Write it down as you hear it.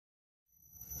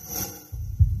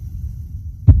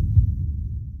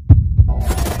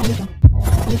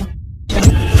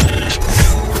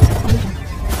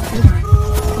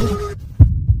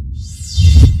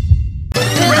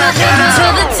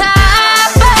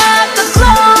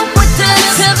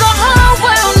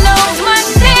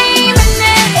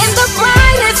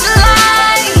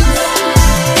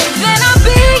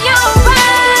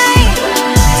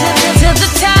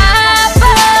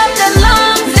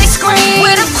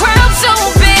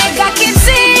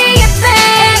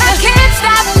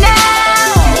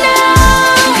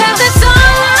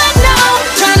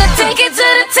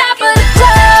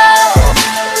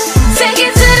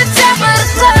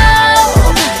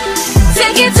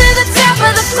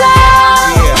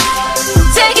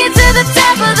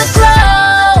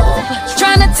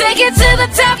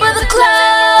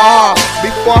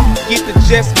Before I forget to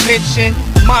just mention,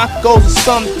 my goals are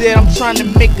something that I'm trying to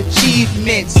make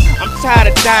achievements. I'm tired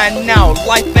of dying out,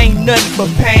 life ain't nothing but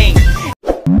pain.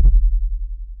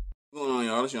 What's going on,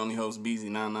 y'all? This your only host,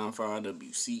 BZ995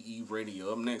 WCE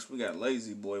Radio. Up next, we got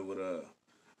Lazy Boy with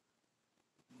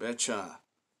Betchua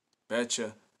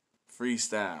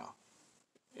Freestyle.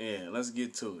 Yeah, let's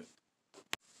get to it.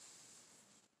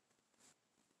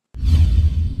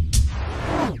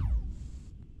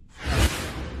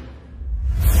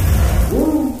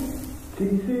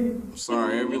 I'm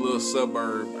sorry, every little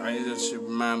suburb, that should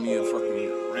remind me of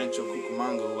fucking Rancho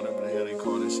Cucamonga or whatever the hell they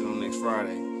call this shit on next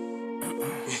Friday.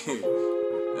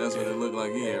 That's what it look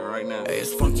like here right now. Hey,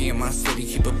 it's funky in my city,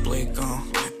 keep a blick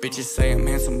on. Bitches say I'm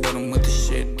handsome, but I'm with the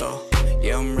shit though.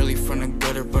 Yeah, I'm really from the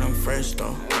gutter, but I'm fresh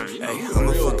though. Hey,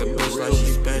 I'ma fuck a bitch like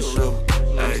she's special.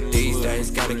 Hey, these days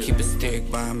gotta keep a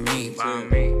stick by me,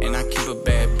 and I keep a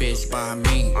bad bitch by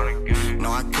me.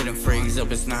 No, I couldn't freeze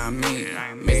up, it's not me.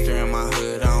 Mister in my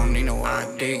hood, I don't need no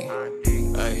ID.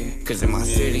 Ay, cause in my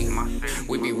city,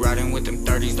 we be riding with them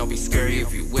 30s, don't be scary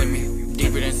if you with me.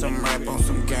 Deeper than some rap on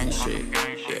some gang shit.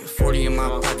 Yeah, 40 in my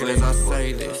pocket as I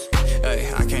say this.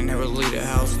 Ay, I can't never leave the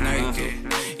house naked.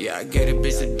 Yeah, I get a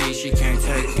bitch a D, she can't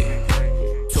take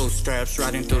it. Two straps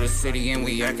riding through the city and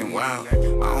we acting wild. I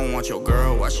don't want your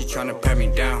girl, why she tryna pat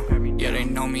me down? Yeah, they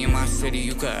know me in my city,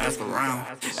 you could ask around.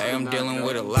 Hey, I'm dealing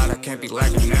with a lot, I can't be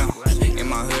lacking now. In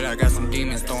my hood, I got some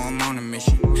demons, though I'm on a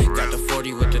mission. Got the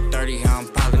 40 with the 30, how I'm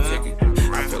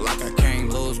politicking. I feel like I can't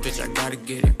lose, bitch, I gotta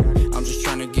get it. I'm just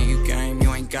tryna give you game,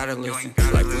 you ain't gotta listen.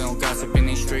 Like we don't gossip in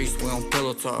these streets, we don't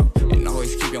pillow talk. And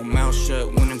always keep your mouth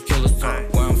shut when them killers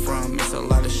talk. Where I'm from, it's a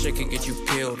lot of shit can get you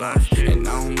peeled off. And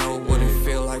I don't know what it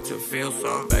feel like to feel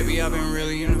so. Baby, I've been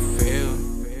really in the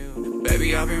field.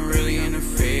 Baby, I've been really in the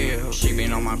field. She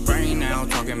been on my brain now,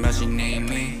 talking about she need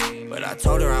me. But I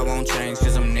told her I won't change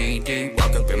cause I'm knee-deep.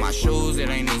 Walk up in my shoes, it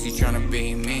ain't easy tryna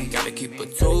be me. Gotta keep a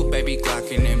tool, baby,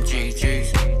 Glock in them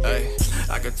GGs. Ay,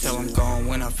 I could tell I'm gone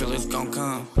when I feel it's gon'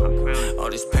 come. All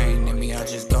this pain in me, I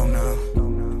just don't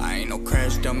know. I ain't no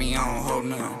crash dummy, I don't hold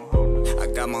none. I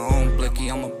got my own blicky,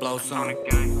 I'ma blow some.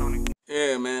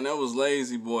 Yeah, man, that was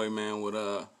Lazy Boy, man, with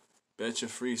Betchua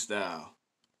Freestyle.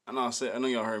 I know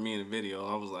y'all heard me in the video.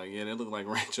 I was like, yeah, they look like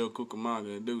Rancho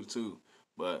Cucamonga, it do too.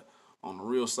 But on the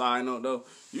real side note, though,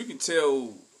 you can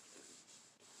tell.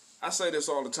 I say this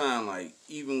all the time, like,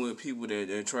 even with people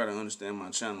that try to understand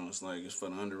my channel, it's like, it's for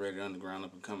the underrated, underground,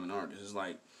 up-and-coming artists. It's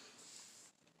like,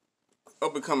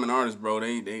 up-and-coming artists, bro,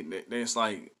 it's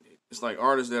like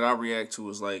artists that I react to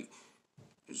is like,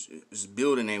 it's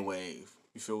building a wave.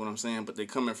 You feel what I'm saying? But they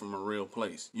coming from a real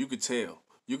place. You could tell.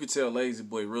 You could tell Lazy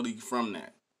Boy really from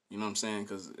that. You know what I'm saying?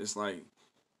 Because it's like,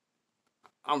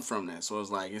 I'm from that. So it's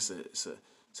like, it's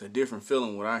a different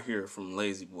feeling what I hear from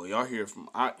Lazy Boy. Y'all hear from,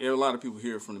 a lot of people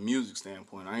hear it from the music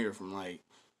standpoint. I hear from like,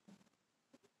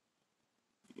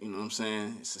 you know what I'm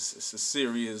saying? It's a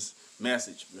serious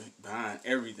message behind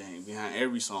everything, behind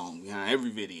every song, behind every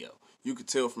video. You could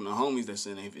tell from the homies that's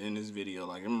in this video,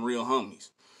 like, them real homies.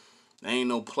 They ain't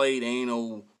no play, they ain't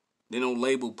no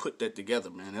label put that together,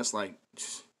 man. That's like,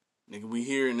 nigga, we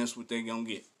here and that's what they gonna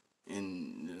get.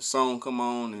 And the song come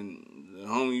on and the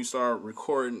homie you start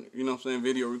recording, you know what I'm saying,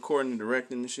 video recording and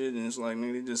directing and shit, and it's like,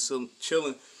 nigga, they just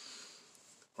chilling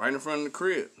right in front of the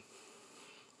crib.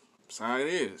 That's how it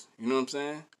is, you know what I'm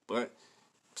saying? But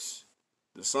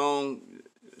the song,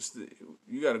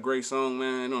 you got a great song,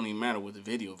 man. It don't even matter what the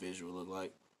video visual look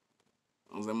like.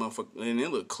 That motherfucker, and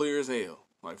it look clear as hell.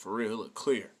 Like, for real, it look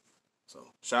clear.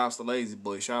 So, shouts to Lazy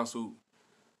Boy. Shouts to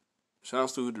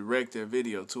who direct that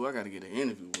video, too. I got to get an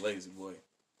interview with Lazy Boy.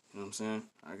 You know what I'm saying?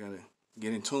 I got to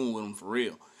get in tune with him for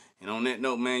real. And on that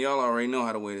note, man, y'all already know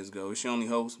how the way this goes. It's your only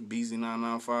host,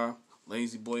 BZ995,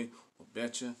 Lazy Boy with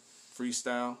Betchua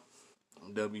Freestyle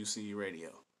on WCE Radio.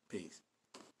 Peace.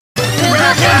 To the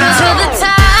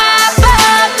top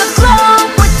of the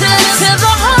globe, to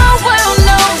the whole world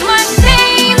knows.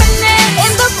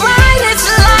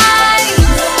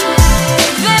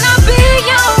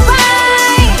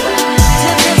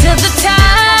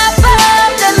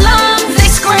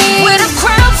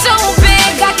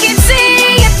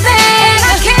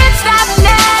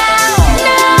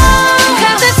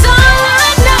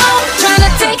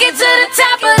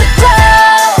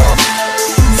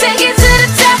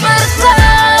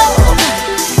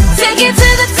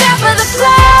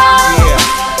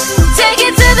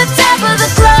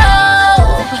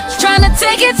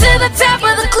 it to the top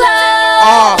of the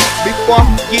club. Before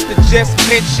I forget to just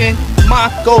mention,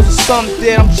 my goals are something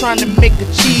that I'm trying to make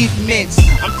achievements.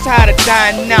 I'm tired of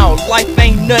dying out, life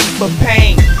ain't nothing but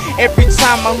pain. Every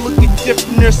time I look at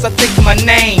differentness, I think of my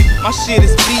name. My shit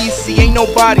is BC, ain't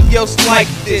nobody else like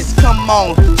this. Come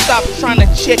on, stop trying to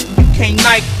check, you can't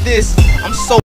like this. I'm so